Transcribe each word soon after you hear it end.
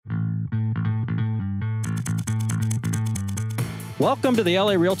Welcome to the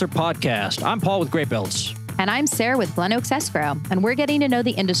LA Realtor Podcast. I'm Paul with Great Builds. And I'm Sarah with Glen Oaks Escrow, and we're getting to know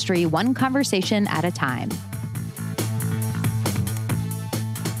the industry one conversation at a time.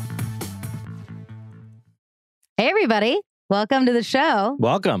 Hey, everybody. Welcome to the show.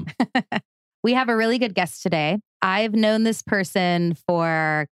 Welcome. We have a really good guest today. I've known this person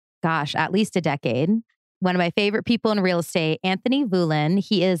for, at least a decade. One of my favorite people in real estate, Anthony Vulin.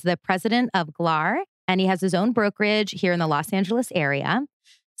 He is the president of GLAR, and he has his own brokerage here in the Los Angeles area.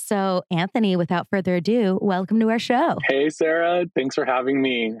 So, Anthony, without further ado, welcome to our show. Hey, Sarah. Thanks for having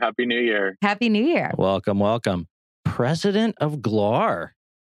me. Happy New Year. Happy New Year. Welcome. President of GLAR.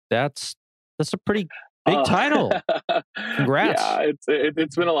 That's a pretty big title. Congrats. Yeah,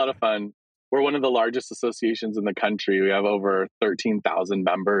 it's been a lot of fun. We're one of the largest associations in the country. We have over 13,000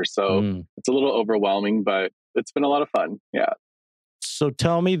 members. So it's a little overwhelming, but it's been a lot of fun. Yeah. So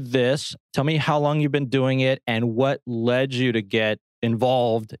tell me how long you've been doing it and what led you to get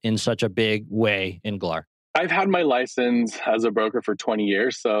involved in such a big way in GLAR. I've had my license as a broker for 20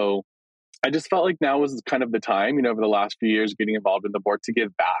 years. So I just felt like now was kind of the time, over the last few years, getting involved in the board to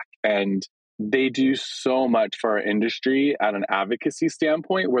give back. And they do so much for our industry at an advocacy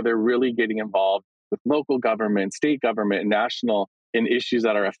standpoint, where they're really getting involved with local government, state government, and national in issues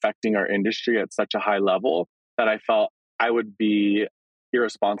that are affecting our industry at such a high level that I felt I would be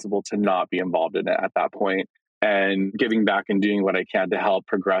irresponsible to not be involved in it at that point. And giving back and doing what I can to help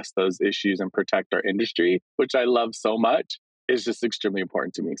progress those issues and protect our industry, which I love so much, is just extremely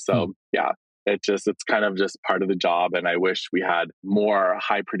important to me. So yeah, it's kind of just part of the job. And I wish we had more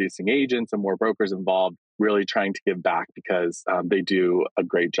high producing agents and more brokers involved, really trying to give back because they do a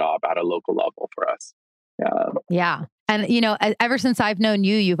great job at a local level for us. Yeah. And, ever since I've known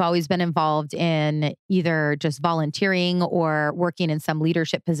you, you've always been involved in either just volunteering or working in some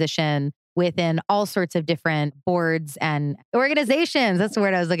leadership position within all sorts of different boards and organizations. That's the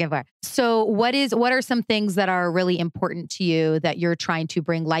word I was looking for. So what are some things that are really important to you that you're trying to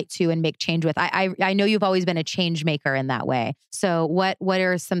bring light to and make change with? I know you've always been a change maker in that way. So what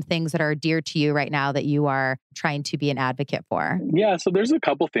are some things that are dear to you right now that you are trying to be an advocate for? Yeah, so there's a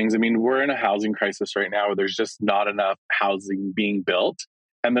couple things. We're in a housing crisis right now where there's just not enough housing being built,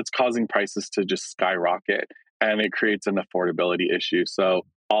 and that's causing prices to just skyrocket, and it creates an affordability issue. So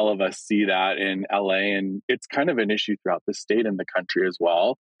all of us see that in LA, and it's kind of an issue throughout the state and the country as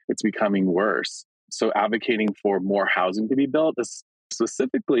well. It's becoming worse. So advocating for more housing to be built,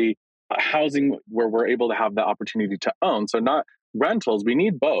 specifically housing where we're able to have the opportunity to own. So not rentals, we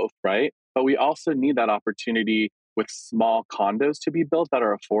need both, right? But we also need that opportunity with small condos to be built that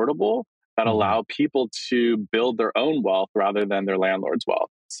are affordable, that allow people to build their own wealth rather than their landlord's wealth.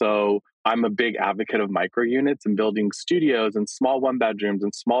 So I'm a big advocate of micro units and building studios and small 1-bedrooms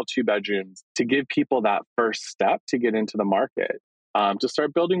and small 2-bedrooms to give people that first step to get into the market, to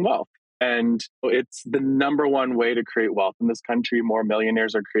start building wealth. And it's the number one way to create wealth in this country. More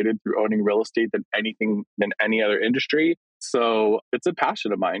millionaires are created through owning real estate than any other industry. So it's a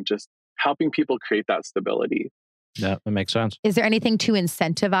passion of mine, just helping people create that stability. Yeah, that makes sense. Is there anything to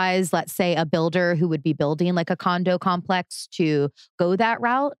incentivize, let's say, a builder who would be building like a condo complex to go that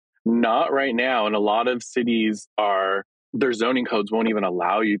route? Not right now. And a lot of cities their zoning codes won't even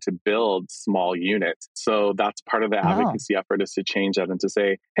allow you to build small units. So that's part of the advocacy effort, is to change that and to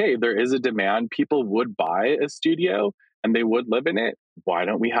say, hey, there is a demand. People would buy a studio and they would live in it. Why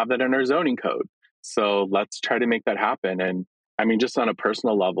don't we have that in our zoning code? So let's try to make that happen. And just on a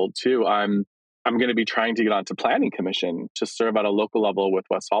personal level too, I'm going to be trying to get onto planning commission to serve at a local level with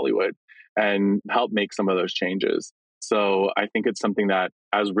West Hollywood and help make some of those changes. So I think it's something that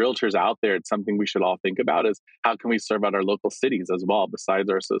as realtors out there, it's something we should all think about, is how can we serve out our local cities as well,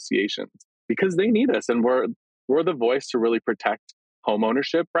 besides our associations, because they need us. And we're the voice to really protect home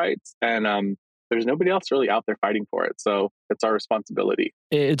ownership rights. And there's nobody else really out there fighting for it. So it's our responsibility.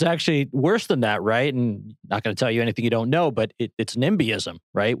 It's actually worse than that, right? And not going to tell you anything you don't know, but it's NIMBYism,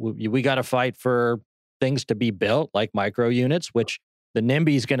 right? We got to fight for things to be built like micro units, which the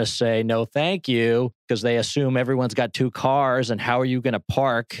NIMBY is going to say, no, thank you, because they assume everyone's got 2 cars. And how are you going to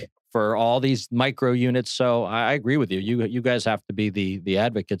park for all these micro units? So I agree with you. You guys have to be the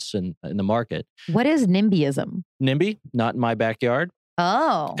advocates in the market. What is NIMBYism? NIMBY, not in my backyard.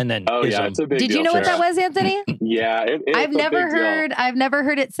 Oh. And then yeah, it's a big deal. Did you know Sarah. what that was, Anthony? Yeah, I've never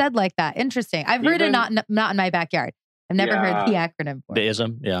heard it said like that. Interesting. I've heard it not in my backyard. I've never heard the acronym for it. The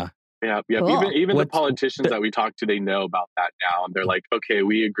ism, yeah. Yeah. Cool. Even the politicians that we talk to, they know about that now. And they're like, okay,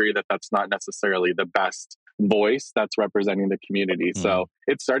 we agree that that's not necessarily the best voice that's representing the community. So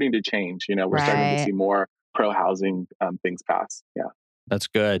it's starting to change. We're starting to see more pro-housing things pass. Yeah. That's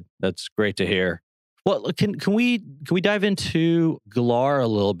good. That's great to hear. Well, can we dive into GLAR a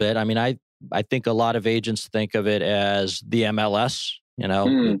little bit? I mean, I think a lot of agents think of it as the MLS,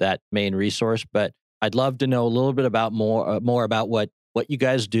 Mm. that main resource. But I'd love to know a little bit about more about what you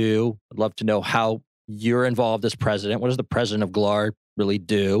guys do. I'd love to know how you're involved as president. What does the president of GLAR really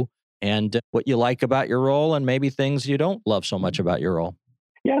do? And what you like about your role, and maybe things you don't love so much about your role.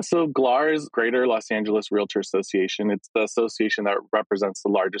 Yeah, so GLAR is Greater Los Angeles Realtor Association. It's the association that represents the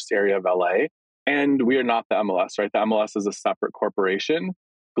largest area of LA. And we are not the MLS, right? The MLS is a separate corporation.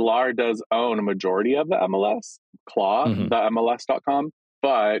 GLAR does own a majority of the MLS, CLAW, Hmm. the MLS.com,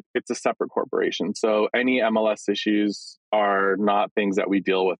 but it's a separate corporation. So any MLS issues are not things that we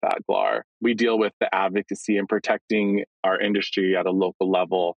deal with at GLAR. We deal with the advocacy and protecting our industry at a local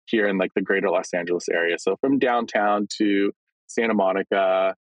level here in like the Greater Los Angeles area. So from downtown to Santa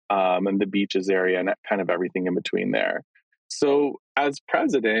Monica, and the beaches area and kind of everything in between there. So, as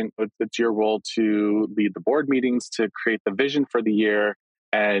president, it's your role to lead the board meetings, to create the vision for the year.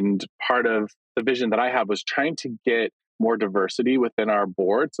 And part of the vision that I have was trying to get more diversity within our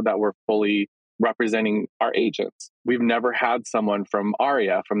board so that we're fully representing our agents. We've never had someone from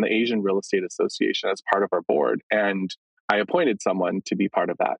ARIA, from the Asian Real Estate Association, as part of our board. And I appointed someone to be part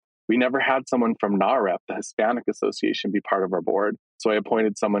of that. We never had someone from NAREP, the Hispanic Association, be part of our board. So I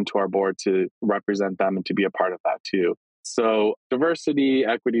appointed someone to our board to represent them and to be a part of that too. So diversity,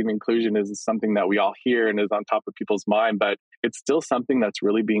 equity, and inclusion is something that we all hear and is on top of people's mind, but it's still something that's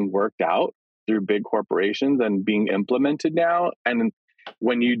really being worked out through big corporations and being implemented now. And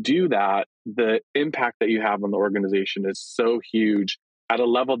when you do that, the impact that you have on the organization is so huge at a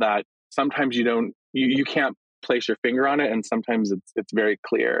level that sometimes you can't place your finger on it, and sometimes it's very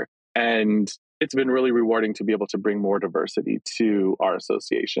clear. And it's been really rewarding to be able to bring more diversity to our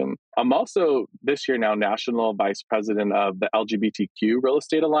association. I'm also this year now national vice president of the LGBTQ Real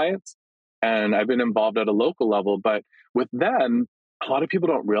Estate Alliance. And I've been involved at a local level, but with them, a lot of people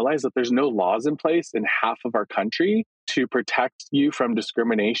don't realize that there's no laws in place in half of our country to protect you from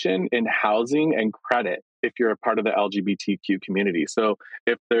discrimination in housing and credit if you're a part of the LGBTQ community. So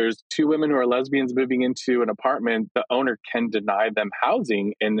if there's two women who are lesbians moving into an apartment, the owner can deny them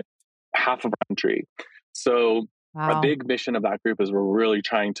housing in half of our country. So a Wow. big mission of that group is we're really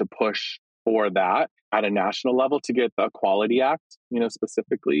trying to push for that at a national level to get the Equality Act,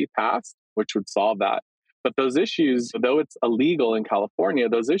 specifically passed, which would solve that. But those issues, though it's illegal in California,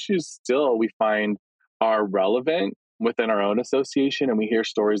 those issues still we find are relevant within our own association, and we hear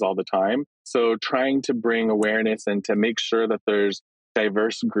stories all the time. So trying to bring awareness and to make sure that there's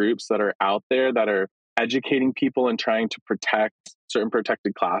diverse groups that are out there that are educating people and trying to protect certain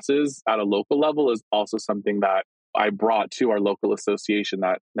protected classes at a local level is also something that I brought to our local association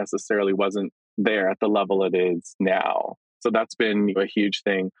that necessarily wasn't there at the level it is now. So that's been a huge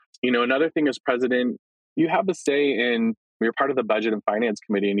thing. Another thing as president, you have a say in, you're part of the budget and finance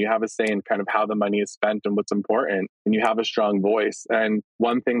committee, and you have a say in kind of how the money is spent and what's important, and you have a strong voice. And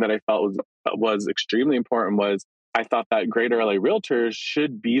one thing that I felt was extremely important was I thought that Greater LA Realtors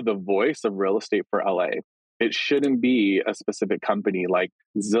should be the voice of real estate for LA. It shouldn't be a specific company like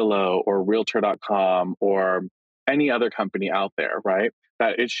Zillow or Realtor.com or any other company out there, right?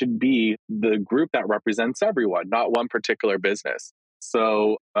 That it should be the group that represents everyone, not one particular business.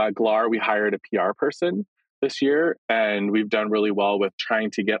 So at GLAR, we hired a PR person this year, and we've done really well with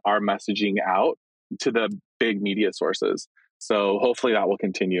trying to get our messaging out to the big media sources. So hopefully that will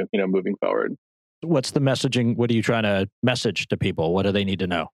continue, moving forward. What's the messaging? What are you trying to message to people? What do they need to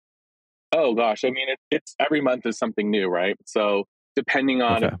know? Oh gosh, I mean, it's every month is something new, right? So depending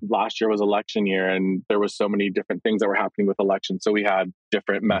on if Okay. last year was election year and there was so many different things that were happening with elections, so we had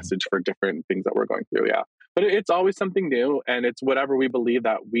different Mhm. message for different things that we're going through. Yeah, but it's always something new, and it's whatever we believe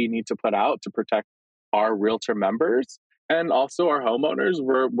that we need to put out to protect our realtor members and also our homeowners.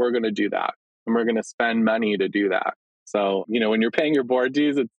 We're going to do that, and we're going to spend money to do that. So when you're paying your board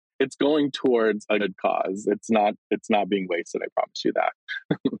dues, it's going towards a good cause. It's not being wasted. I promise you that.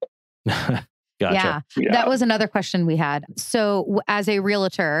 Gotcha. Yeah, that Yeah. was another question we had. So, as a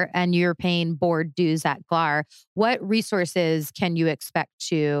realtor and you're paying board dues at GLAR, what resources can you expect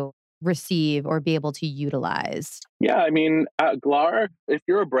to receive or be able to utilize? Yeah, I mean, at GLAR, if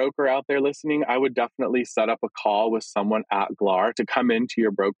you're a broker out there listening, I would definitely set up a call with someone at GLAR to come into your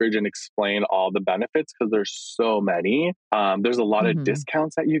brokerage and explain all the benefits because there's so many. There's a lot of Hmm.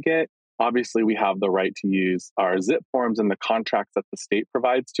 discounts that you get. Obviously, we have the right to use our zip forms and the contracts that the state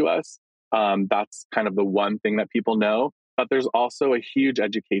provides to us. That's kind of the one thing that people know. But there's also a huge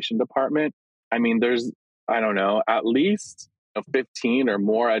education department. I mean, I don't know, at least 15 or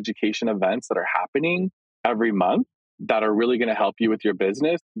more education events that are happening every month that are really going to help you with your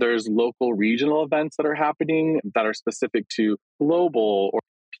business. There's local regional events that are happening that are specific to global or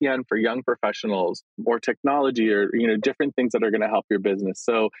PN for young professionals or technology or different things that are going to help your business.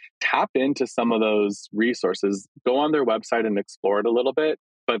 So tap into some of those resources. Go on their website and explore it a little bit.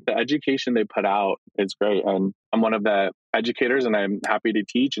 But the education they put out is great. And I'm one of the educators and I'm happy to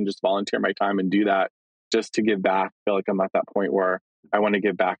teach and just volunteer my time and do that just to give back. I feel like I'm at that point where I want to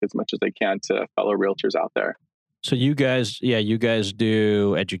give back as much as I can to fellow realtors out there. So you guys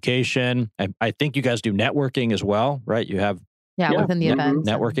do education. I think you guys do networking as well, right? You have within the events.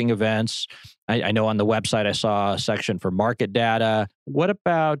 Networking events. I know on the website I saw a section for market data. What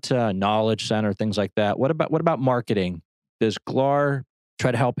about knowledge center, things like that? What about marketing? Does GLAR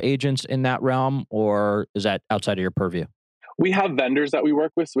try to help agents in that realm, or is that outside of your purview? We have vendors that we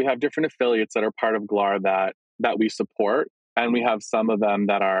work with. So we have different affiliates that are part of GLAR that we support. And we have some of them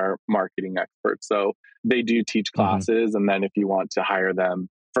that are marketing experts. So they do teach classes. And then if you want to hire them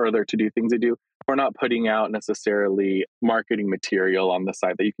further to do things they do, we're not putting out necessarily marketing material on the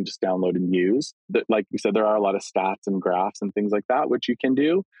site that you can just download and use. Like you said, there are a lot of stats and graphs and things like that, which you can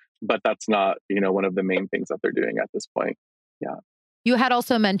do. But that's not, one of the main things that they're doing at this point. Yeah. You had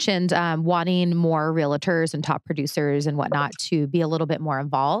also mentioned wanting more realtors and top producers and whatnot to be a little bit more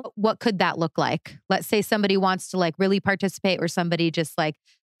involved. What could that look like? Let's say somebody wants to really participate, or somebody just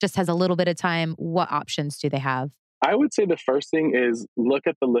has a little bit of time. What options do they have? I would say the first thing is look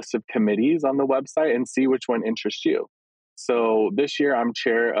at the list of committees on the website and see which one interests you. So this year I'm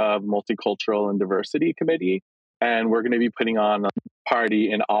chair of Multicultural and Diversity Committee, and we're going to be putting on a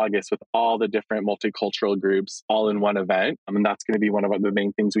party in August with all the different multicultural groups all in one event. And that's going to be one of the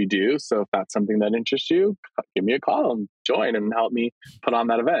main things we do. So if that's something that interests you, give me a call and join and help me put on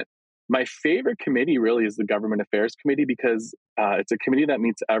that event. My favorite committee really is the Government Affairs Committee because it's a committee that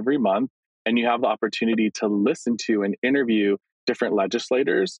meets every month, and you have the opportunity to listen to and interview different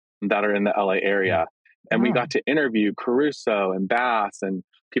legislators that are in the LA area. And we got to interview Caruso and Bass and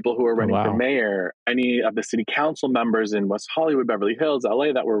people who are running for mayor, any of the city council members in West Hollywood, Beverly Hills,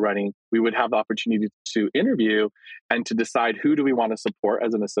 LA that were running. We would have the opportunity to interview and to decide who do we want to support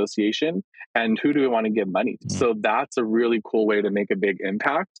as an association and who do we want to give money to. So that's a really cool way to make a big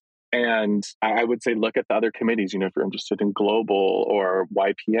impact. And I would say look at the other committees. If you're interested in global or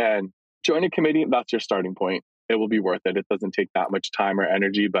YPN, join a committee. That's your starting point. It will be worth it. It doesn't take that much time or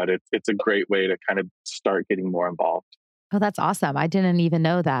energy, but it's a great way to kind of start getting more involved. Oh, that's awesome. I didn't even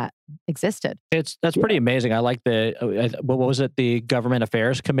know that existed. That's pretty amazing. I like what was it? The Government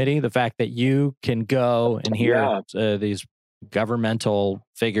Affairs Committee, the fact that you can go and hear these governmental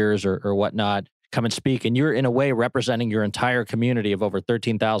figures or whatnot come and speak, and you're in a way representing your entire community of over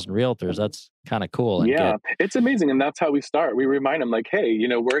 13,000 realtors. That's kind of cool. It's amazing. And that's how we start. We remind them hey,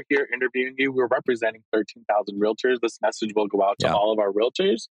 we're here interviewing you. We're representing 13,000 realtors. This message will go out to all of our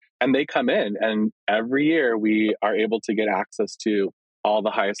realtors. And they come in, and every year we are able to get access to all the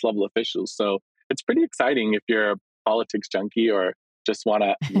highest level officials. So it's pretty exciting if you're a politics junkie or just want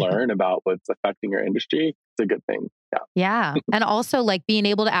to learn about what's affecting your industry. It's a good thing. Yeah. And also being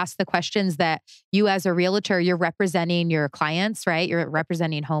able to ask the questions that you as a realtor, you're representing your clients, right? You're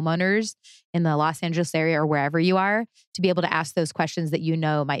representing homeowners in the Los Angeles area or wherever you are, to be able to ask those questions that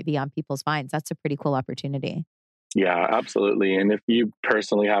might be on people's minds. That's a pretty cool opportunity. Yeah, absolutely. And if you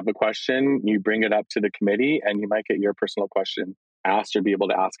personally have a question, you bring it up to the committee and you might get your personal question asked or be able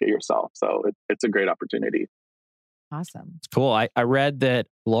to ask it yourself. So it's a great opportunity. Awesome. It's cool. I read that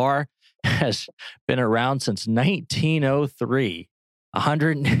GLAR has been around since 1903.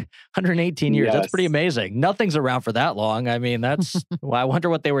 118 years. Yes. That's pretty amazing. Nothing's around for that long. I mean, that's, well, I wonder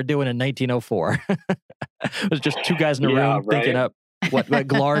what they were doing in 1904. It was just two guys in a room thinking up what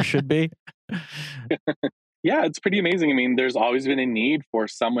GLAR should be. Yeah, it's pretty amazing. I mean, there's always been a need for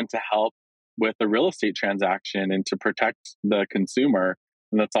someone to help with a real estate transaction and to protect the consumer.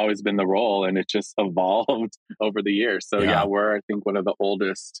 And that's always been the role. And it just evolved over the years. So we're, I think, one of the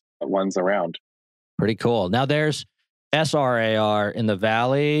oldest ones around. Pretty cool. Now there's SRAR in the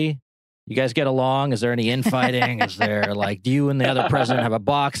Valley. You guys get along? Is there any infighting? Is there do you and the other president have a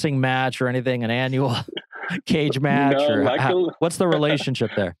boxing match or anything, an annual cage match? What's the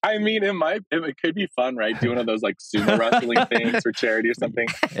relationship there? I mean, it could be fun, right? Do one of those sumo wrestling things for charity or something.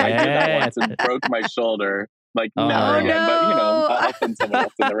 I did that once and broke my shoulder. Never again, but I'll send someone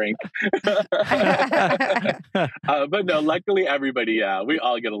else in the ring. But no, luckily everybody, we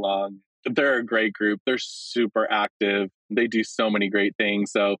all get along. They're a great group. They're super active. They do so many great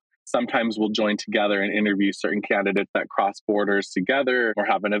things. So sometimes we'll join together and interview certain candidates that cross borders together or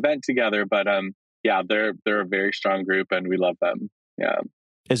have an event together. But they're a very strong group and we love them. Yeah.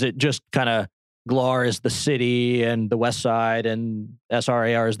 Is it just kind of GLAR is the city and the west side, and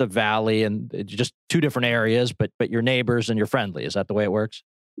SRAR is the valley, and it's just two different areas, but you're neighbors and you're friendly. Is that the way it works?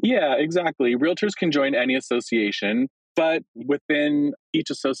 Yeah, exactly. Realtors can join any association, but within each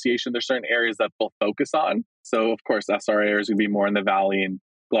association, there's certain areas that they'll focus on. So, of course, SRA is going to be more in the valley, and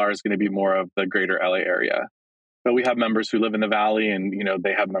GLAR is going to be more of the greater LA area. But we have members who live in the valley, and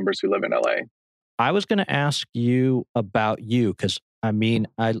they have members who live in LA. I was going to ask you about you because I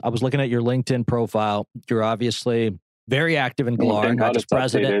was looking at your LinkedIn profile. You're obviously very active in GLAR, not just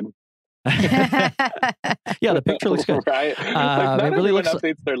president. Yeah, the picture looks good. Right? Not it really looks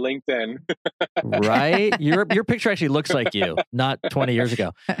updates their LinkedIn. Right? Your picture actually looks like you, not 20 years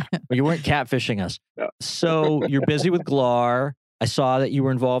ago. You weren't catfishing us. No. So you're busy with GLAR. I saw that you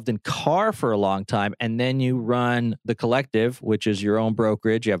were involved in CAR for a long time, and then you run the Collective, which is your own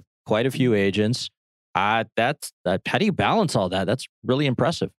brokerage. You have quite a few agents. How do you balance all that? That's really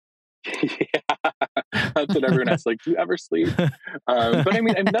impressive. Yeah, that's what everyone asks. Like, do you ever sleep? But I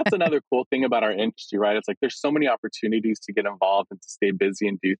mean, that's another cool thing about our industry, right? It's like there's so many opportunities to get involved and to stay busy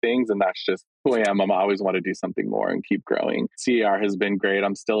and do things, and that's just who I am. I always want to do something more and keep growing. CAR has been great.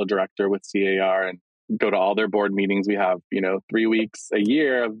 I'm still a director with CAR and go to all their board meetings. We have 3 weeks a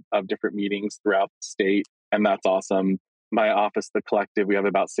year of different meetings throughout the state, and that's awesome. My office, the Collective, we have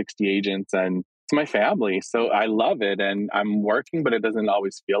about 60 agents, and it's my family. So I love it, and I'm working, but it doesn't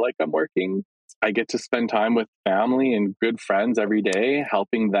always feel like I'm working. I get to spend time with family and good friends every day,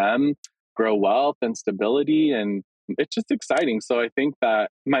 helping them grow wealth and stability. And it's just exciting. So I think that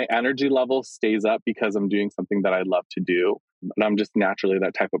my energy level stays up because I'm doing something that I love to do. And I'm just naturally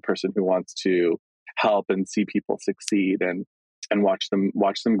that type of person who wants to help and see people succeed and watch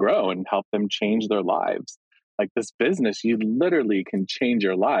them grow and help them change their lives. Like this business, you literally can change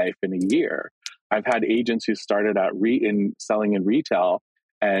your life in a year. I've had agents who started out in selling in retail,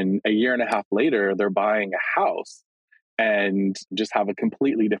 and a year and a half later, they're buying a house and just have a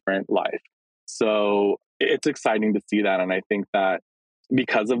completely different life. So it's exciting to see that. And I think that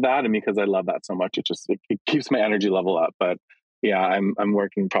because of that, and because I love that so much, it keeps my energy level up. But yeah, I'm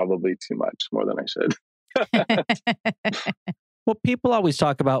working probably too much, more than I should. Well, people always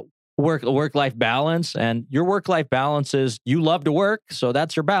talk about work-life balance, and your work-life balance is you love to work, so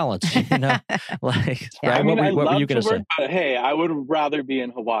that's your balance. Like, right? I mean, what were you to going to work, say? but hey, I would rather be in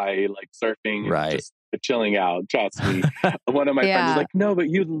Hawaii, like surfing, and Right. just chilling out. Trust me. One of my friends is like, "No, but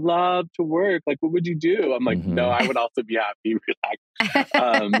you love to work. Like, what would you do?" I'm like, "No, I would also be happy,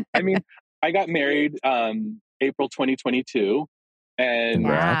 relaxed." I mean, I got married April 2022. And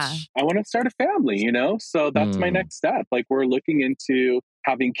Congrats. I want to start a family, So that's my next step. Like we're looking into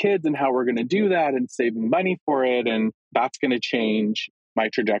having kids and how we're going to do that and saving money for it. And that's going to change my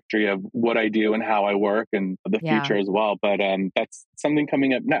trajectory of what I do and how I work and the future as well. But that's something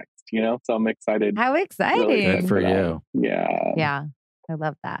coming up next, So I'm excited. How exciting. Really Good for you. Yeah. Yeah. I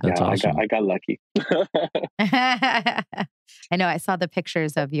love that. That's awesome. I got lucky. I know. I saw the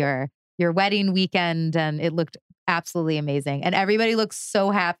pictures of your wedding weekend, and it looked absolutely amazing. And everybody looks so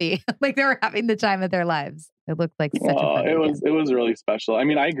happy, like they were having the time of their lives. It looked like such a fun weekend. It was really special. I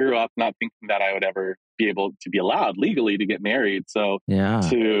mean, I grew up not thinking that I would ever be able to be allowed legally to get married. So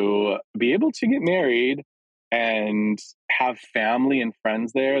to be able to get married and have family and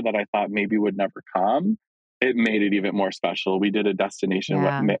friends there that I thought maybe would never come, it made it even more special. We did a destination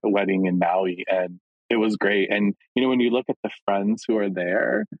wedding in Maui, and it was great. And, when you look at the friends who are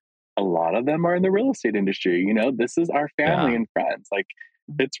there, a lot of them are in the real estate industry. This is our family and friends. Like,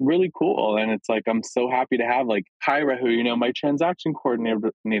 it's really cool. And it's like, I'm so happy to have like Kyra, who, my transaction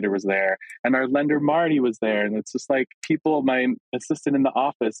coordinator was there, and our lender Marty was there. And it's just like people, my assistant in the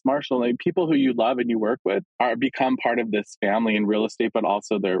office, Marshall, like people who you love and you work with become part of this family in real estate, but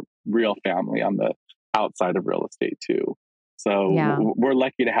also their real family on the outside of real estate too. So we're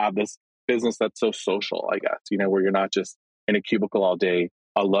lucky to have this business that's so social, I guess, where you're not just in a cubicle all day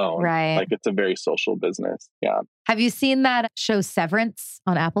alone. Right. Like it's a very social business. Yeah. Have you seen that show Severance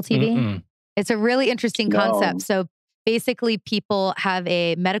on Apple TV? Mm-mm. It's a really interesting concept. So basically people have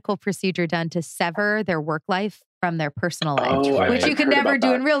a medical procedure done to sever their work life from their personal life, which you can never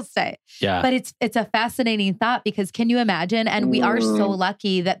do in real estate. Yeah. But it's a fascinating thought, because can you imagine? And we are so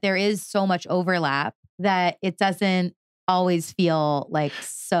lucky that there is so much overlap that it doesn't always feel like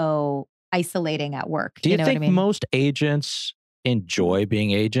so isolating at work. Do you know think what I mean? most agents enjoy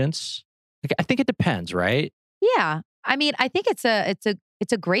being agents? Like, I think it depends, right? Yeah. I mean, I think it's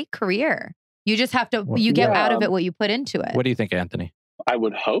a great career. You just have to, you get out of it what you put into it. What do you think, Anthony? I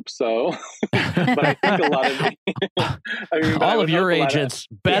would hope so. But I think a lot of all of your agents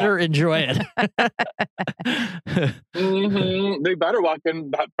better enjoy it. They better walk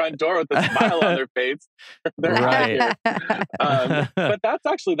in that front door with a smile on their face. They're Right. but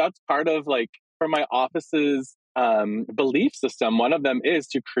that's part of like for my office's belief system. One of them is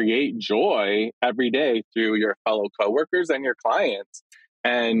to create joy every day through your fellow coworkers and your clients.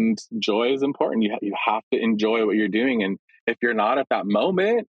 And joy is important. You have to enjoy what you're doing. And if you're not at that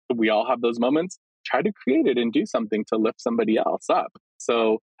moment, we all have those moments, try to create it and do something to lift somebody else up.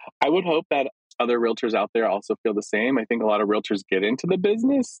 So I would hope that other realtors out there also feel the same. I think a lot of realtors get into the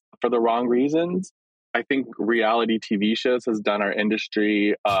business for the wrong reasons. I think reality TV shows has done our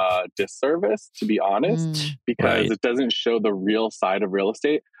industry a disservice, to be honest, because it doesn't show the real side of real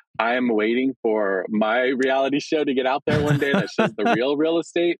estate. I am waiting for my reality show to get out there one day that shows the real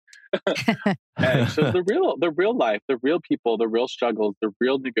estate and shows the real life, the real people, the real struggles, the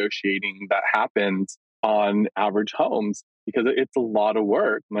real negotiating that happens on average homes, because it's a lot of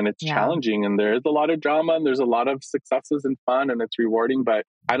work and it's challenging, and there's a lot of drama and there's a lot of successes and fun and it's rewarding. But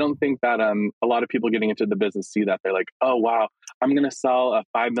I don't think that a lot of people getting into the business see that. They're like, oh wow, I'm going to sell a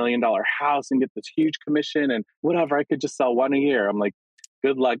 $5 million house and get this huge commission and whatever, I could just sell one a year. I'm like,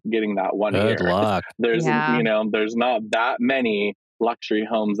 good luck getting that one a year. Good luck. There's there's not that many luxury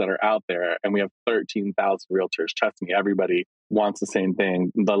homes that are out there, and we have 13,000 realtors. Trust me, everybody wants the same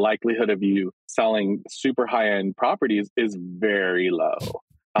thing. The likelihood of you selling super high-end properties is very low.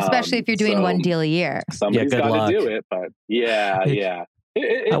 Especially if you're doing one deal a year. Somebody's got to do it, but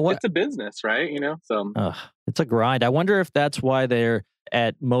it's a business, right? So it's a grind. I wonder if that's why they're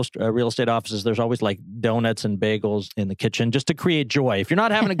at most real estate offices, there's always like donuts and bagels in the kitchen just to create joy. If you're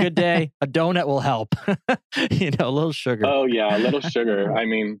not having a good day, a donut will help. A little sugar. Oh yeah, a little sugar. I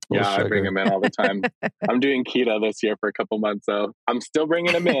mean, sugar. I bring them in all the time. I'm doing keto this year for a couple months, so I'm still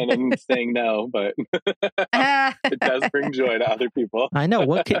bringing them in and saying no, but it does bring joy to other people. I know.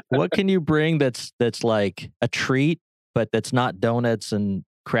 What can you bring that's like a treat, but that's not donuts and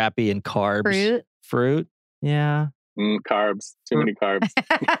crappy and carbs? Fruit. Yeah. Carbs, too many carbs.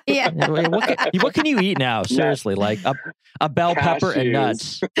 What can you eat now? Seriously, like a bell pepper and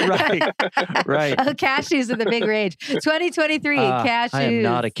nuts. Right. Oh, cashews are the big rage. 2023, cashews. I am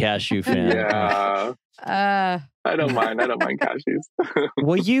not a cashew fan. Yeah. I don't mind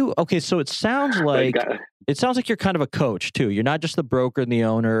cashews. Okay, so it sounds like you're kind of a coach too. You're not just the broker and the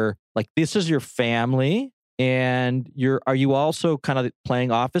owner. Like this is your family. And are you also kind of playing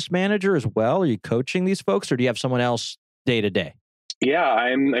office manager as well? Are you coaching these folks, or do you have someone else day to day?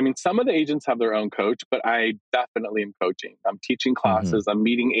 Yeah, some of the agents have their own coach, but I definitely am coaching. I'm teaching classes. I'm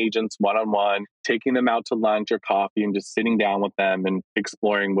meeting agents one-on-one, taking them out to lunch or coffee and just sitting down with them and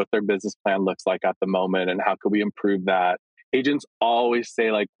exploring what their business plan looks like at the moment and how could we improve that. Agents always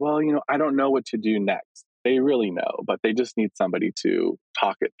say like, well, I don't know what to do next. They really know, but they just need somebody to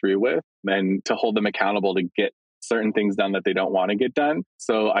talk it through with and to hold them accountable to get certain things done that they don't want to get done.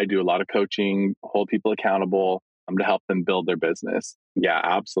 So I do a lot of coaching, hold people accountable to help them build their business. Yeah,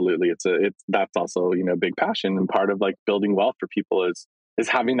 absolutely. That's also, a big passion, and part of like building wealth for people is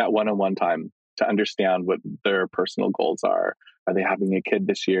having that one-on-one time to understand what their personal goals are. Are they having a kid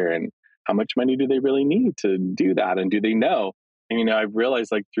this year, and how much money do they really need to do that? And do they know? And, I've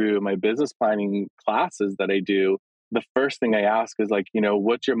realized like through my business planning classes that I do, the first thing I ask is like,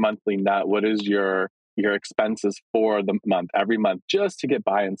 what's your monthly net? What is your expenses for the month, every month, just to get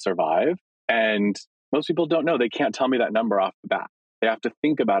by and survive? And most people don't know. They can't tell me that number off the bat. They have to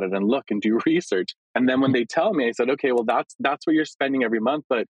think about it and look and do research. And then when they tell me, I said, okay, well, that's what you're spending every month.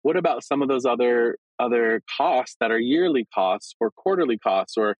 But what about some of those other costs that are yearly costs or quarterly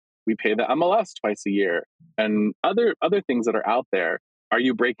costs, or we pay the MLS twice a year and other things that are out there? Are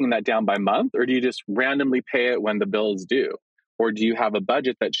you breaking that down by month, or do you just randomly pay it when the bill is due? Or do you have a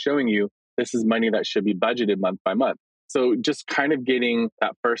budget that's showing you this is money that should be budgeted month by month? So just kind of getting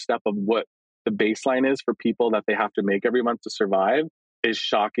that first step of what the baseline is for people that they have to make every month to survive is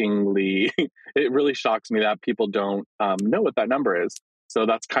shockingly, it really shocks me that people don't know what that number is. So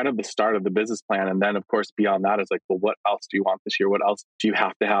that's kind of the start of the business plan. And then, of course, beyond that is like, well, what else do you want this year? What else do you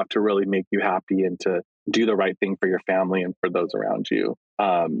have to really make you happy and to do the right thing for your family and for those around you?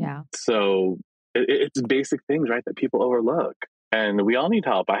 So it's basic things, right, that people overlook. And we all need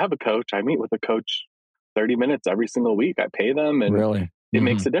help. I have a coach. I meet with a coach 30 minutes every single week. I pay them, and it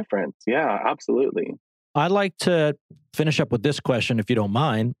makes a difference. Yeah, absolutely. I'd like to finish up with this question, if you don't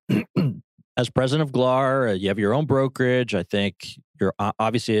mind. As president of GLAR, you have your own brokerage. I think you're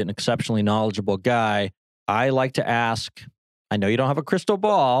obviously an exceptionally knowledgeable guy. I like to ask, I know you don't have a crystal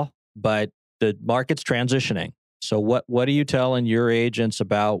ball, but the market's transitioning. So what are you telling your agents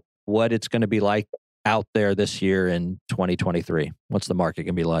about what it's going to be like out there this year in 2023? What's the market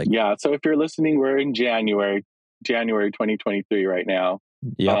going to be like? Yeah. So if you're listening, we're in January 2023 right now.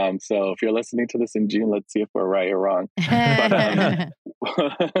 Yep. So if you're listening to this in June, let's see if we're right or wrong. But,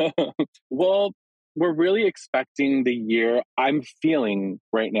 well, we're really expecting the year. I'm feeling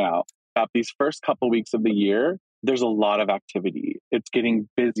right now that these first couple weeks of the year, there's a lot of activity. It's getting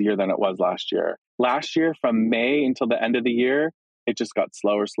busier than it was last year. Last year, from May until the end of the year, it just got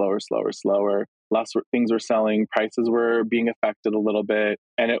slower. Less things were selling, prices were being affected a little bit,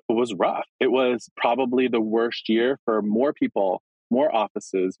 and it was rough. It was probably the worst year for more people, more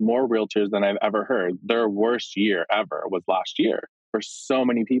offices, more realtors than I've ever heard. Their worst year ever was last year for so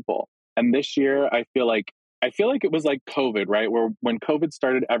many people. And this year, I feel like it was like COVID, right? Where when COVID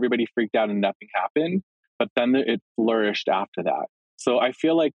started, everybody freaked out and nothing happened, but then it flourished after that. So I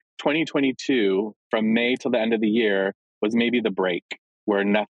feel like 2022, from May till the end of the year, was maybe the break where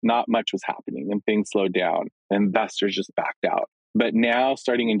not much was happening and things slowed down. Investors just backed out. But now,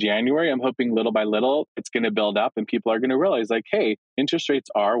 starting in January, I'm hoping little by little, it's going to build up and people are going to realize, like, hey, interest rates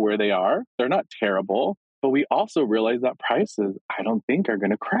are where they are. They're not terrible. But we also realize that prices, I don't think, are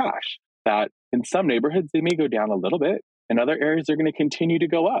going to crash. That in some neighborhoods, they may go down a little bit. In other areas, they're going to continue to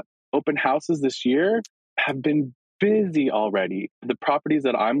go up. Open houses this year have been busy already. The properties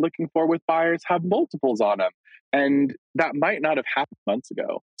that I'm looking for with buyers have multiples on them. And that might not have happened months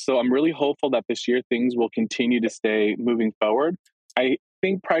ago. So I'm really hopeful that this year things will continue to stay moving forward. I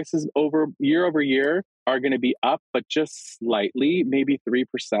think prices over year are going to be up, but just slightly, maybe 3%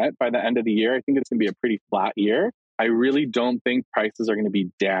 by the end of the year. I think it's going to be a pretty flat year. I really don't think prices are going to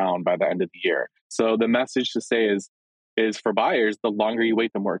be down by the end of the year. So the message to say is for buyers, the longer you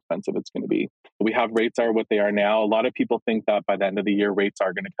wait, the more expensive it's going to be. We have rates are what they are now. A lot of people think that by the end of the year, rates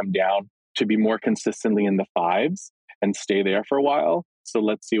are going to come down to be more consistently in the 5s and stay there for a while. So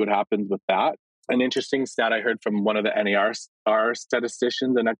let's see what happens with that. An interesting stat I heard from one of the NAR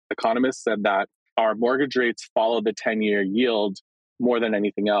statisticians and economists said that our mortgage rates follow the 10-year yield more than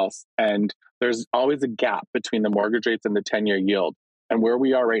anything else. And there's always a gap between the mortgage rates and the 10-year yield. And where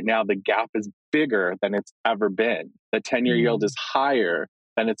we are right now, the gap is bigger than it's ever been. The 10-year yield is higher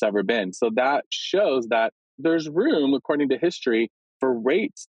than it's ever been. So that shows that there's room, according to history, for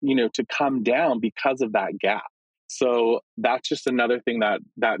rates, to come down because of that gap. So that's just another thing that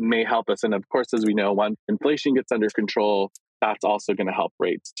may help us. And of course, as we know, when inflation gets under control, that's also going to help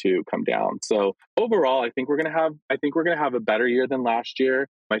rates to come down. So overall, I think we're going to have a better year than last year.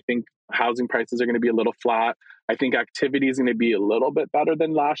 I think housing prices are going to be a little flat. I think activity is going to be a little bit better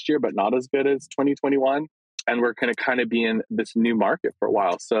than last year, but not as good as 2021. And we're going to kind of be in this new market for a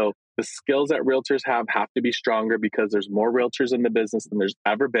while. So the skills that realtors have to be stronger because there's more realtors in the business than there's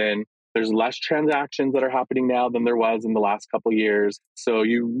ever been. There's less transactions that are happening now than there was in the last couple of years. So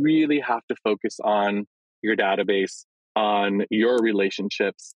you really have to focus on your database, on your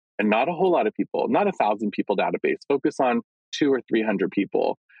relationships, and not a whole lot of people, not 1,000 people database. Focus on 200 or 300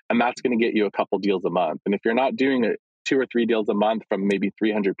 people. And that's going to get you a couple deals a month. And if you're not doing 2 or 3 deals a month from maybe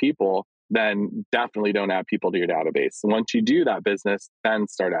 300 people, then definitely don't add people to your database. And once you do that business, then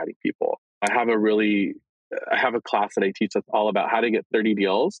start adding people. I have a class that I teach that's all about how to get 30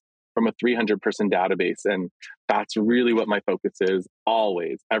 deals from a 300-person database. And that's really what my focus is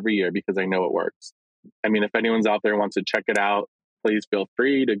always, every year, because I know it works. I mean, if anyone's out there wants to check it out, please feel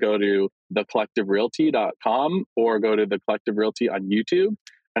free to go to thecollectiverealty.com or go to The Collective Realty on YouTube.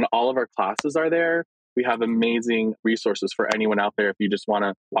 And all of our classes are there. We have amazing resources for anyone out there. If you just want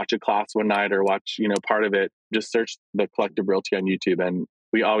to watch a class one night or watch, part of it, just search The Collective Realty on YouTube. And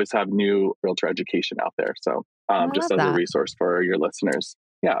we always have new realtor education out there. So just as a resource for your listeners.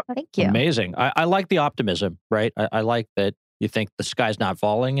 Yeah. Thank you. Amazing. I like the optimism, right? I like that you think the sky's not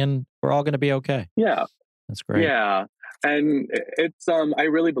falling and we're all going to be okay. Yeah. That's great. Yeah. And it's, I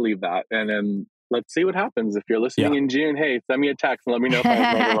really believe that. And let's see what happens. If you're listening in June, hey, send me a text and let me know if I was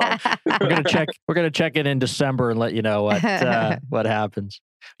right or wrong. We're gonna check it in December and let you know what happens.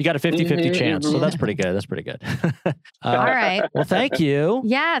 You got a 50-50 chance, so that's pretty good. That's pretty good. All right. Well, thank you.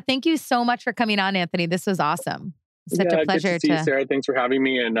 Yeah, thank you so much for coming on, Anthony. This was awesome. Such a pleasure good to see you, Sarah. Thanks for having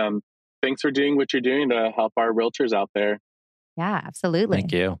me, and thanks for doing what you're doing to help our realtors out there. Yeah, absolutely.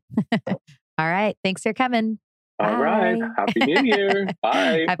 Thank you. All right. Thanks for coming. All right. Happy New Year.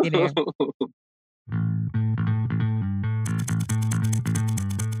 Bye. Happy New Year.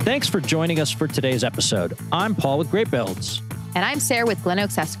 Thanks for joining us for today's episode. I'm Paul with Great Builds. And I'm Sarah with Glen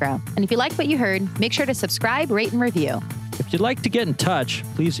Oaks Escrow. And if you like what you heard, make sure to subscribe, rate, and review. If you'd like to get in touch,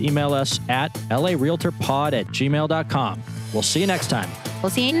 please email us at larealtorpod@gmail.com. We'll see you next time.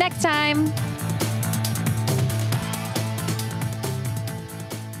 We'll see you next time.